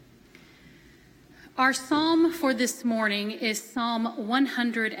Our psalm for this morning is Psalm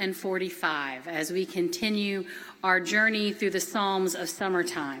 145 as we continue our journey through the Psalms of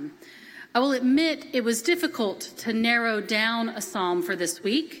summertime. I will admit it was difficult to narrow down a psalm for this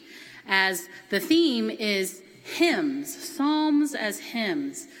week, as the theme is hymns, psalms as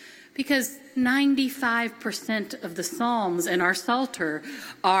hymns, because 95% of the psalms in our Psalter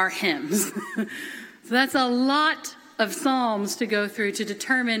are hymns. So that's a lot of psalms to go through to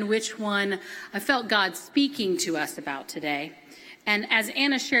determine which one I felt God speaking to us about today. And as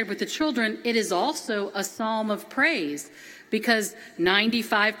Anna shared with the children, it is also a psalm of praise, because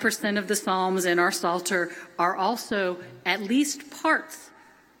 95% of the psalms in our Psalter are also at least parts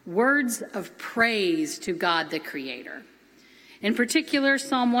words of praise to God the Creator. In particular,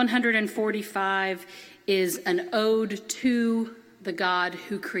 Psalm 145 is an ode to the God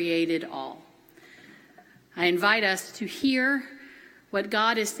who created all. I invite us to hear what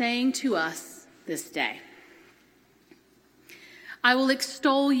God is saying to us this day. I will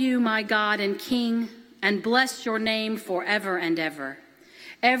extol you, my God and King, and bless your name forever and ever.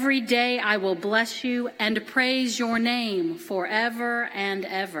 Every day I will bless you and praise your name forever and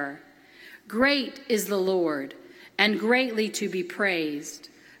ever. Great is the Lord, and greatly to be praised.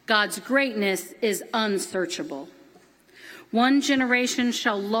 God's greatness is unsearchable. One generation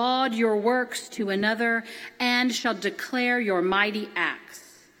shall laud your works to another and shall declare your mighty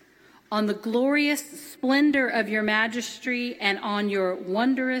acts. On the glorious splendor of your majesty and on your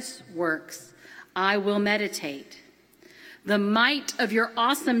wondrous works I will meditate. The might of your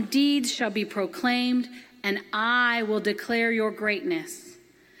awesome deeds shall be proclaimed, and I will declare your greatness.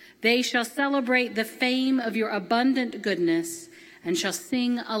 They shall celebrate the fame of your abundant goodness and shall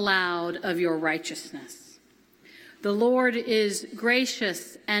sing aloud of your righteousness. The Lord is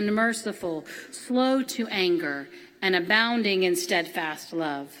gracious and merciful, slow to anger, and abounding in steadfast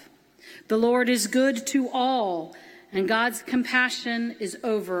love. The Lord is good to all, and God's compassion is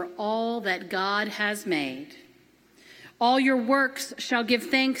over all that God has made. All your works shall give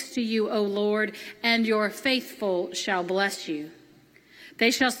thanks to you, O Lord, and your faithful shall bless you.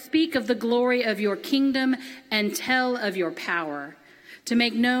 They shall speak of the glory of your kingdom and tell of your power, to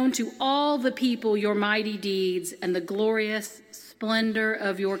make known to all the people your mighty deeds and the glorious splendor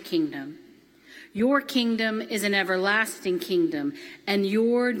of your kingdom. Your kingdom is an everlasting kingdom, and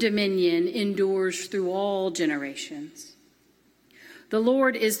your dominion endures through all generations. The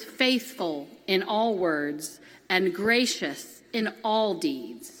Lord is faithful in all words and gracious in all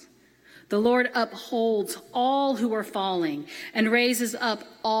deeds. The Lord upholds all who are falling and raises up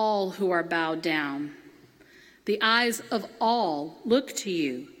all who are bowed down. The eyes of all look to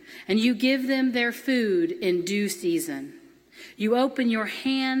you, and you give them their food in due season. You open your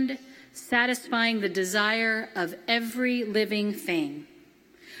hand, satisfying the desire of every living thing.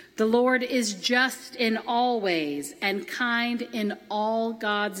 The Lord is just in all ways and kind in all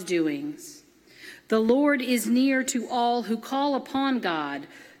God's doings. The Lord is near to all who call upon God,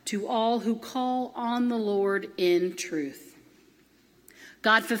 to all who call on the Lord in truth.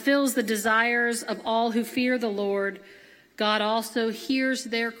 God fulfills the desires of all who fear the Lord. God also hears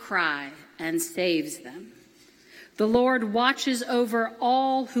their cry and saves them. The Lord watches over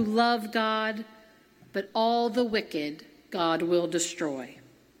all who love God, but all the wicked God will destroy.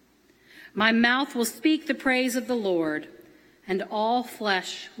 My mouth will speak the praise of the Lord, and all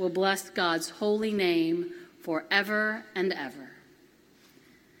flesh will bless God's holy name forever and ever.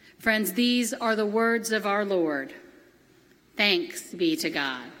 Friends, these are the words of our Lord. Thanks be to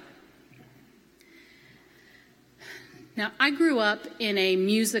God. Now, I grew up in a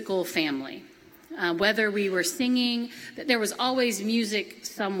musical family. Whether we were singing, there was always music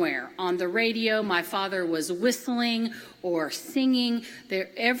somewhere. On the radio, my father was whistling or singing.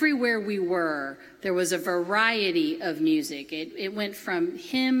 Everywhere we were, there was a variety of music. It went from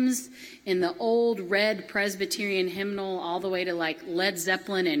hymns in the old red Presbyterian hymnal all the way to like Led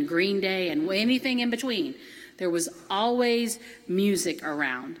Zeppelin and Green Day and anything in between. There was always music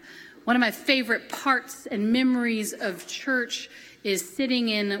around. One of my favorite parts and memories of church is sitting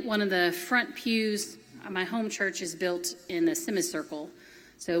in one of the front pews. My home church is built in a semicircle.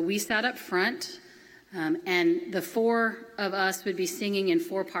 So we sat up front, and the four of us would be singing in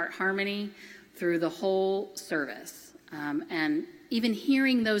four-part harmony through the whole service. And even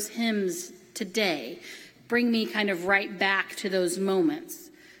hearing those hymns today bring me kind of right back to those moments,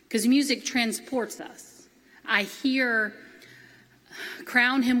 because music transports us. I hear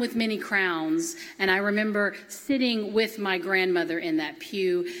 "Crown him with many crowns," and I remember sitting with my grandmother in that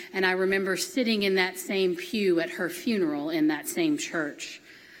pew, and I remember sitting in that same pew at her funeral in that same church.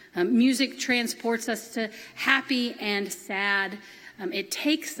 Music transports us to happy and sad It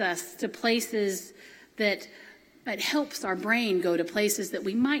takes us to places that it helps our brain go to places that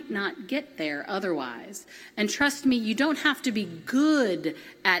we might not get there otherwise. And trust me, you don't have to be good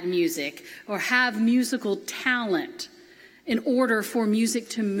at music or have musical talent in order for music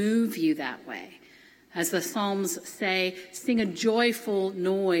to move you that way. As the Psalms say, sing a joyful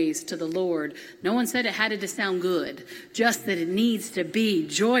noise to the Lord. No one said it had to sound good, just that it needs to be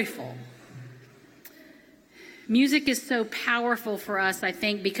joyful. Music is so powerful for us, I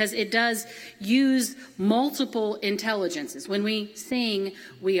think, because it does use multiple intelligences. When we sing,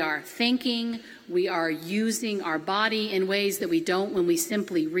 we are thinking, we are using our body in ways that we don't when we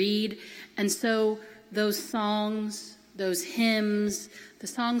simply read. And so those songs, those hymns, the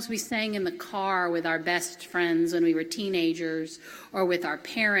songs we sang in the car with our best friends when we were teenagers, or with our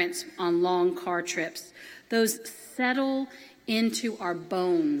parents on long car trips, those settle into our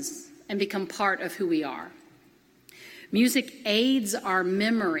bones and become part of who we are. Music aids our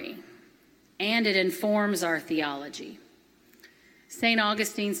memory, and it informs our theology. St.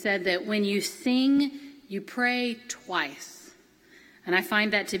 Augustine said that when you sing, you pray twice. And I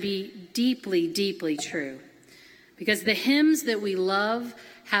find that to be deeply, deeply true. Because the hymns that we love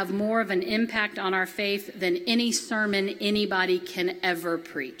have more of an impact on our faith than any sermon anybody can ever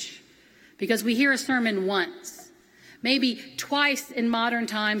preach. Because we hear a sermon once, maybe twice in modern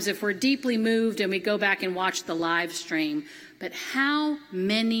times if we're deeply moved and we go back and watch the live stream. But how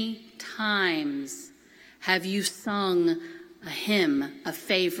many times have you sung a hymn, a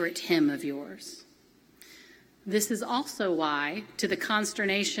favorite hymn of yours? This is also why, to the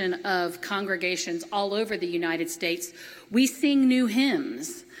consternation of congregations all over the United States, we sing new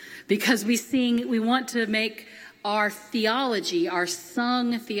hymns, because we want to make our theology, our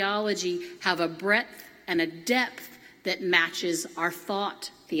sung theology, have a breadth and a depth that matches our thought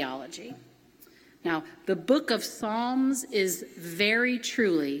theology. Now, the book of Psalms is very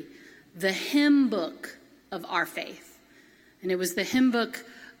truly the hymn book of our faith. And it was the hymn book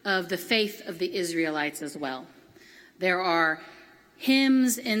of the faith of the Israelites as well. There are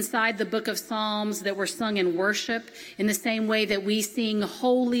hymns inside the book of Psalms that were sung in worship in the same way that we sing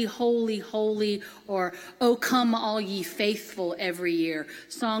Holy, Holy, Holy, or O Come All Ye Faithful every year,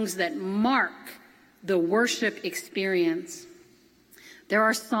 songs that mark the worship experience. There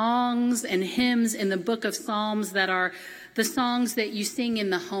are songs and hymns in the book of Psalms that are the songs that you sing in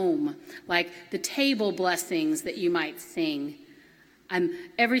the home, like the table blessings that you might sing.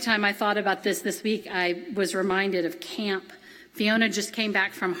 Every time I thought about this week, I was reminded of camp. Fiona just came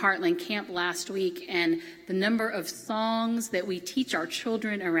back from Heartland Camp last week, and the number of songs that we teach our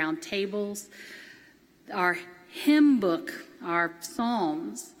children around tables, our hymn book, our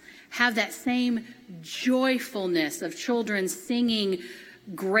psalms, have that same joyfulness of children singing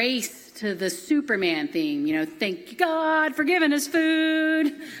grace to the Superman theme. You know, thank you, God, for giving us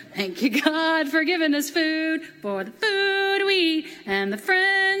food. Thank you, God, for giving us food. For the food we eat and the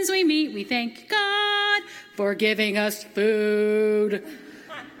friends we meet, we thank you, God, for giving us food.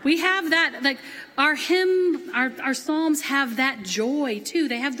 We have that, like our psalms have that joy too.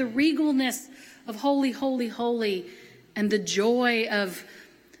 They have the regalness of holy, holy, holy, and the joy of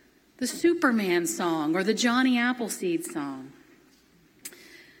the Superman song or the Johnny Appleseed song.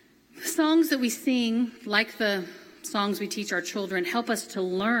 The songs that we sing, like the songs we teach our children, help us to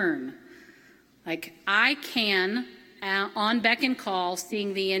learn. Like I can, on beck and call,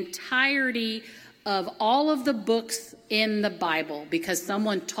 sing the entirety of all of the books in the Bible because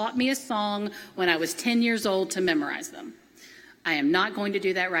someone taught me a song when I was 10 years old to memorize them. I am not going to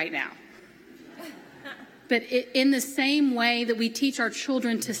do that right now. But in the same way that we teach our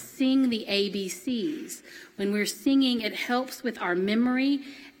children to sing the ABCs, when we're singing, it helps with our memory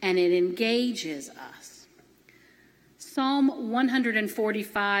and it engages us. Psalm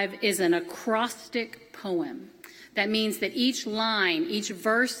 145 is an acrostic poem. That means that each line, each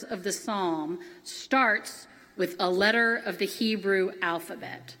verse of the psalm starts with a letter of the Hebrew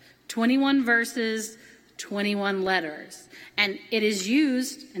alphabet. 21 verses, 21 letters. And it is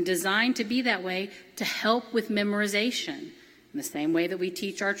used and designed to be that way to help with memorization, in the same way that we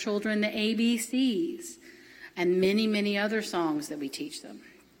teach our children the ABCs and many, many other songs that we teach them.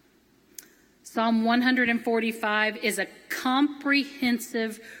 Psalm 145 is a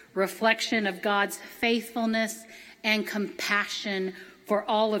comprehensive reflection of God's faithfulness and compassion for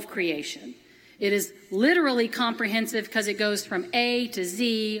all of creation. It is literally comprehensive because it goes from A to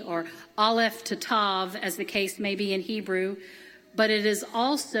Z or Aleph to Tav, as the case may be in Hebrew, but it is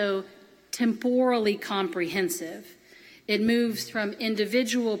also temporally comprehensive. It moves from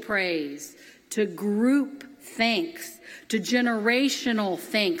individual praise to group thanks, to generational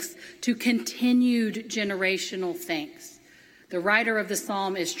thanks, to continued generational thanks. The writer of the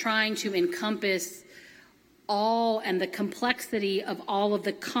psalm is trying to encompass all and the complexity of all of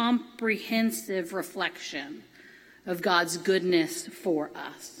the comprehensive reflection of God's goodness for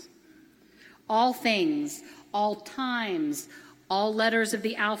us. All things, all times, all letters of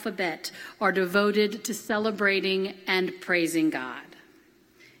the alphabet are devoted to celebrating and praising God.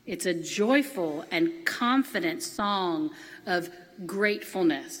 It's a joyful and confident song of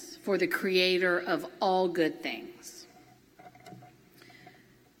gratefulness for the Creator of all good things.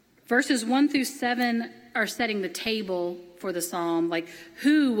 Verses 1 through 7 are setting the table for the psalm, like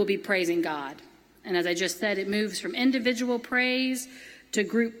who will be praising God. And as I just said, it moves from individual praise to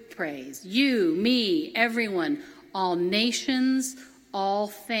group praise. You, me, everyone, all nations, all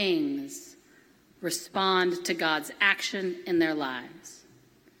things respond to God's action in their lives.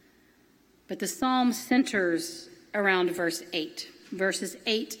 But the psalm centers around verse 8. Verses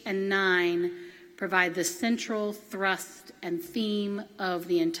 8 and 9 provide the central thrust and theme of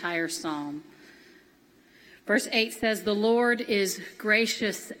the entire psalm. Verse 8 says, "The Lord is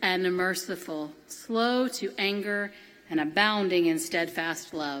gracious and merciful, slow to anger and abounding in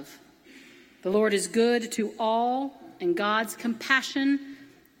steadfast love. The Lord is good to all, and God's compassion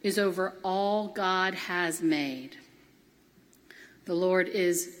is over all God has made." The Lord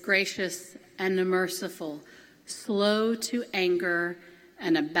is gracious and merciful, slow to anger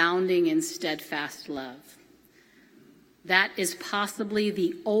and abounding in steadfast love. That is possibly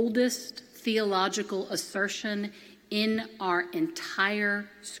the oldest theological assertion in our entire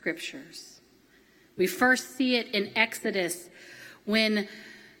scriptures. We first see it in Exodus when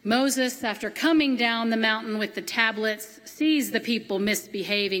Moses, after coming down the mountain with the tablets, sees the people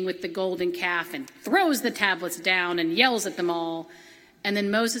misbehaving with the golden calf and throws the tablets down and yells at them all. And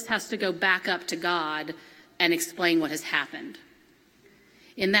then Moses has to go back up to God and explain what has happened.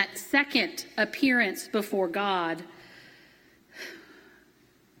 In that second appearance before God,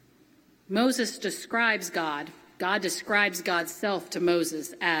 Moses describes God. God describes God's self to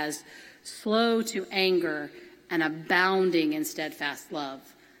Moses as slow to anger and abounding in steadfast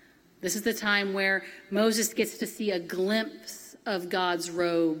love. This is the time where Moses gets to see a glimpse of God's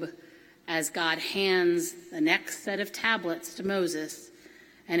robe as God hands the next set of tablets to Moses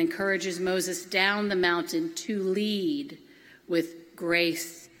and encourages Moses down the mountain to lead with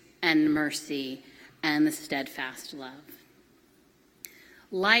grace and mercy and the steadfast love.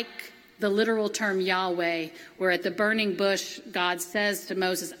 Like the literal term Yahweh, where at the burning bush, God says to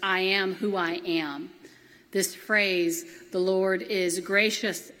Moses, "I am who I am." This phrase, "The Lord is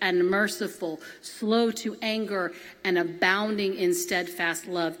gracious and merciful, slow to anger and abounding in steadfast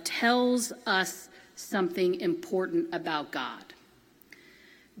love," tells us something important about God.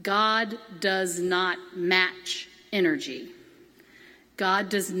 God does not match energy. God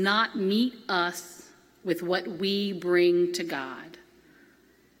does not meet us with what we bring to God.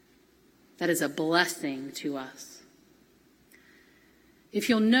 That is a blessing to us. If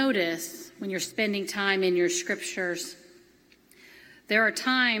you'll notice when you're spending time in your scriptures, there are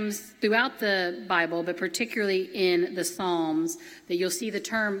times throughout the Bible, but particularly in the Psalms, that you'll see the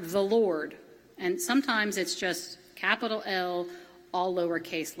term "the Lord." And sometimes it's just capital L, all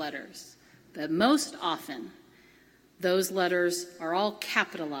lowercase letters. But most often, those letters are all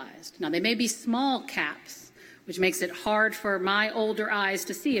capitalized. Now, they may be small caps, which makes it hard for my older eyes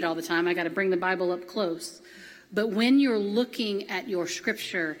to see it all the time. I got to bring the Bible up close. But when you're looking at your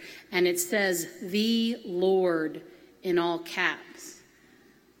scripture and it says "the Lord" in all caps,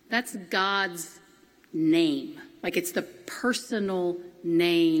 that's God's name. Like, it's the personal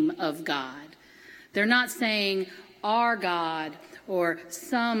name of God. They're not saying "our God" or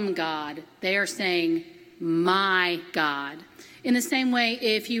 "some God." They are saying "my God." In the same way,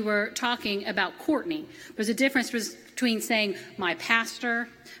 if you were talking about Courtney, there's a difference between saying "my pastor,"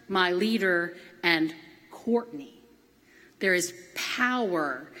 "my leader," and Courtney. There is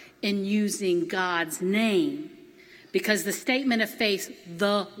power in using God's name because the statement of faith,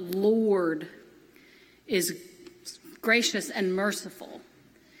 "the Lord," is gracious and merciful.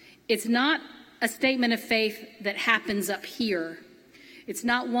 It's not a statement of faith that happens up here. It's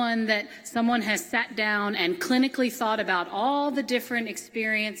not one that someone has sat down and clinically thought about all the different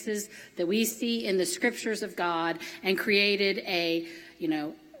experiences that we see in the scriptures of God and created a,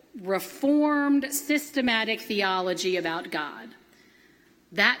 reformed, systematic theology about God.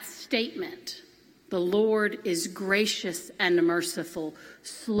 That statement, "The Lord is gracious and merciful,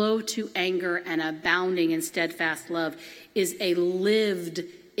 slow to anger and abounding in steadfast love," is a lived,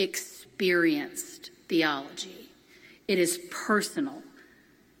 experienced theology. It is personal.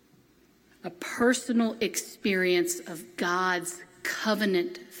 A personal experience of God's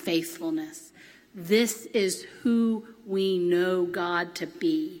covenant faithfulness. This is who we know God to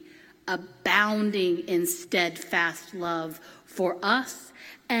be, abounding in steadfast love for us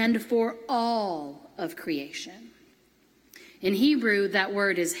and for all of creation. In Hebrew, that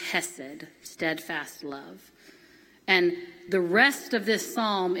word is hesed, steadfast love. And the rest of this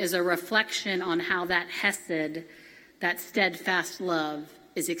psalm is a reflection on how that hesed, that steadfast love,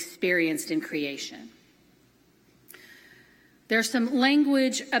 is experienced in creation. There's some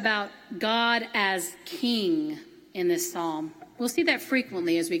language about God as king in this psalm. We'll see that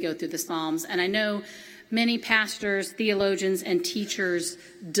frequently as we go through the Psalms, and I know many pastors, theologians, and teachers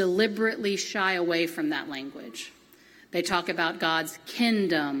deliberately shy away from that language. They talk about God's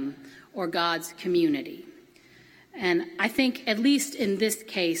kingdom or God's community. And I think, at least in this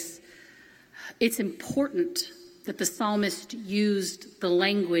case, it's important that the psalmist used the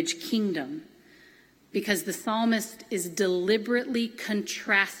language kingdom, because the psalmist is deliberately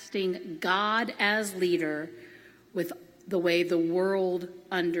contrasting God as leader with the way the world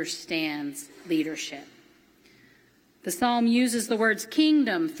understands leadership. The psalm uses the words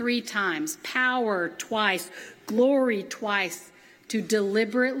kingdom 3 times, power twice, glory twice, to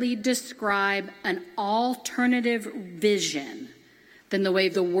deliberately describe an alternative vision than the way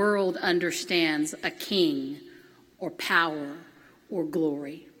the world understands a king or power or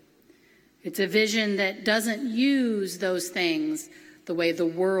glory. It's a vision that doesn't use those things the way the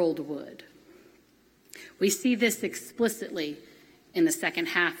world would. We see this explicitly in the second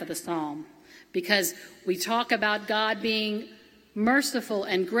half of the psalm, because we talk about God being merciful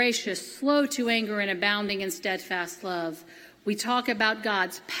and gracious, slow to anger and abounding in steadfast love. We talk about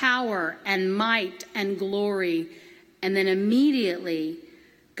God's power and might and glory, and then immediately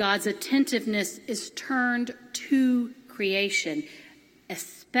God's attentiveness is turned to creation,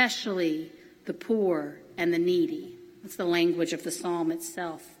 especially the poor and the needy. That's the language of the psalm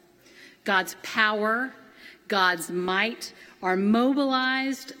itself. God's power, God's might are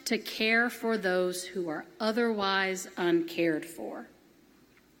mobilized to care for those who are otherwise uncared for.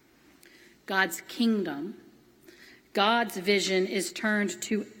 God's kingdom, God's vision is turned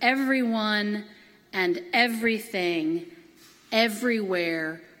to everyone and everything,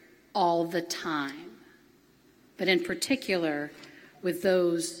 everywhere, all the time, but in particular with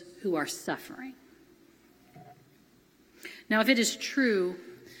those who are suffering. Now, if it is true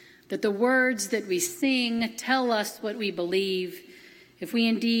that the words that we sing tell us what we believe, if we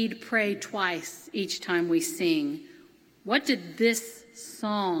indeed pray twice each time we sing, what did this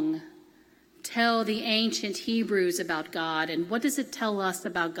song tell the ancient Hebrews about God, and what does it tell us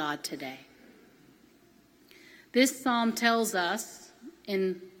about God today? This psalm tells us,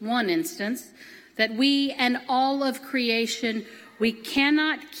 in one instance, that we and all of creation, we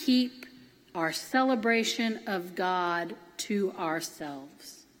cannot keep our celebration of God to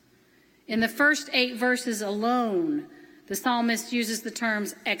ourselves. In the first 8 verses alone, the psalmist uses the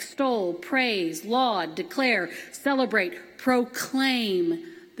terms extol, praise, laud, declare, celebrate, proclaim.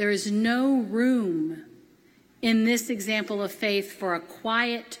 There is no room in this example of faith for a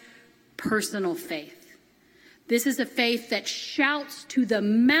quiet, personal faith. This is a faith that shouts to the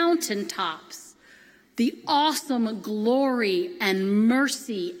mountaintops the awesome glory and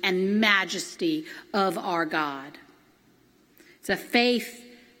mercy and majesty of our God. It's a faith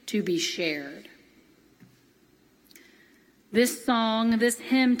to be shared. This song, this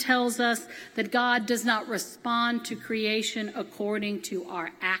hymn tells us that God does not respond to creation according to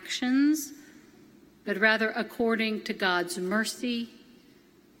our actions, but rather according to God's mercy,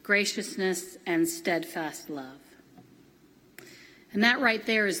 graciousness, and steadfast love. And that right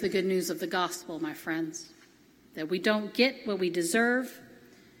there is the good news of the gospel, my friends, that we don't get what we deserve.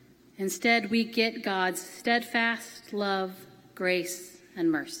 Instead, we get God's steadfast love, grace, and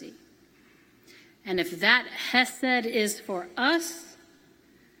mercy. And if that hesed is for us,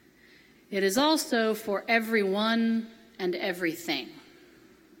 it is also for everyone and everything.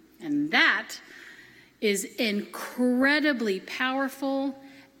 And that is incredibly powerful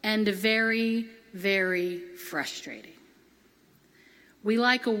and very, very frustrating. We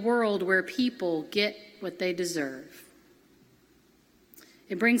like a world where people get what they deserve.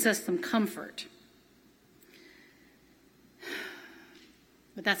 It brings us some comfort.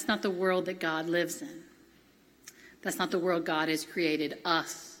 But that's not the world that God lives in. That's not the world God has created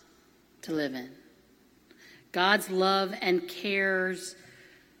us to live in. God's love and cares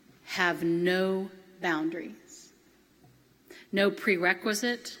have no boundaries, no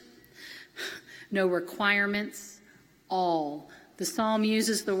prerequisite, no requirements, all. The psalm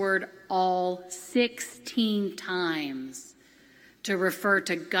uses the word all 16 times to refer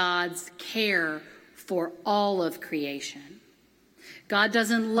to God's care for all of creation. God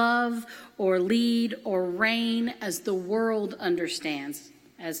doesn't love or lead or reign as the world understands,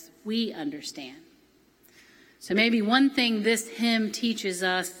 as we understand. So maybe one thing this hymn teaches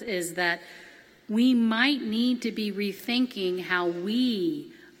us is that we might need to be rethinking how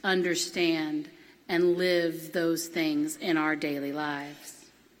we understand and live those things in our daily lives.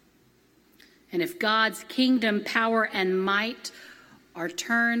 And if God's kingdom, power, and might are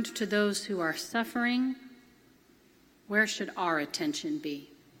turned to those who are suffering, where should our attention be?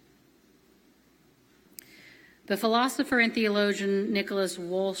 The philosopher and theologian Nicholas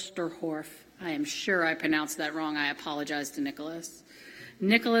Wolsterhoff, I am sure I pronounced that wrong, I apologize to Nicholas.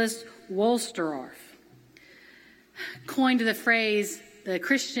 Nicholas Wolsterhoff coined the phrase, the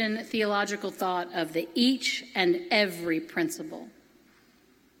Christian theological thought of the each and every principle.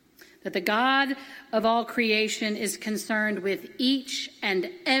 That the God of all creation is concerned with each and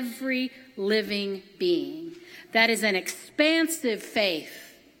every living being. That is an expansive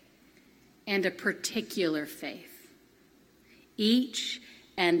faith and a particular faith. Each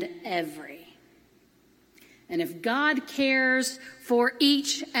and every. And if God cares for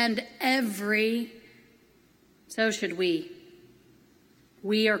each and every, so should we.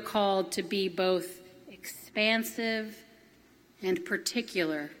 We are called to be both expansive and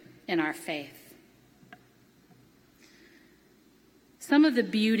particular in our faith. Some of the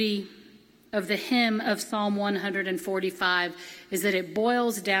beauty of the hymn of Psalm 145 is that it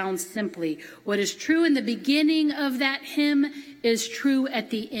boils down simply. What is true in the beginning of that hymn is true at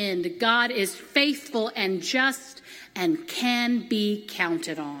the end. God is faithful and just and can be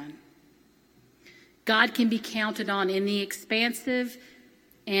counted on. God can be counted on in the expansive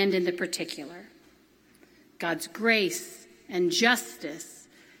and in the particular. God's grace and justice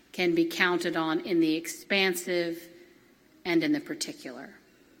can be counted on in the expansive and in the particular.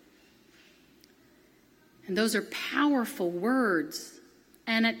 And those are powerful words,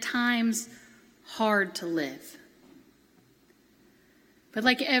 and at times hard to live. But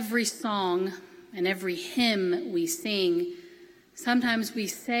like every song and every hymn we sing, sometimes we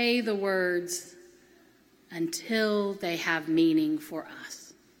say the words until they have meaning for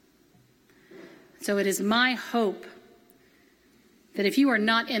us. So it is my hope that if you are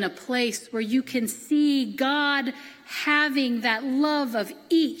not in a place where you can see God having that love of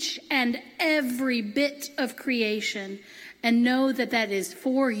each and every bit of creation and know that that is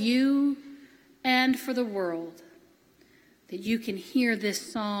for you and for the world, that you can hear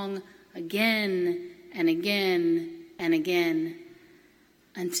this song again and again and again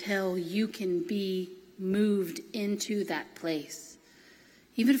until you can be moved into that place,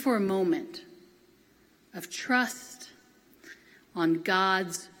 even for a moment, of trust on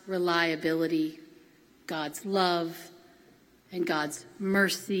God's reliability, God's love, and God's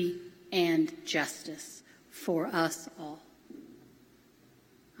mercy and justice for us all.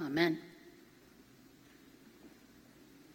 Amen.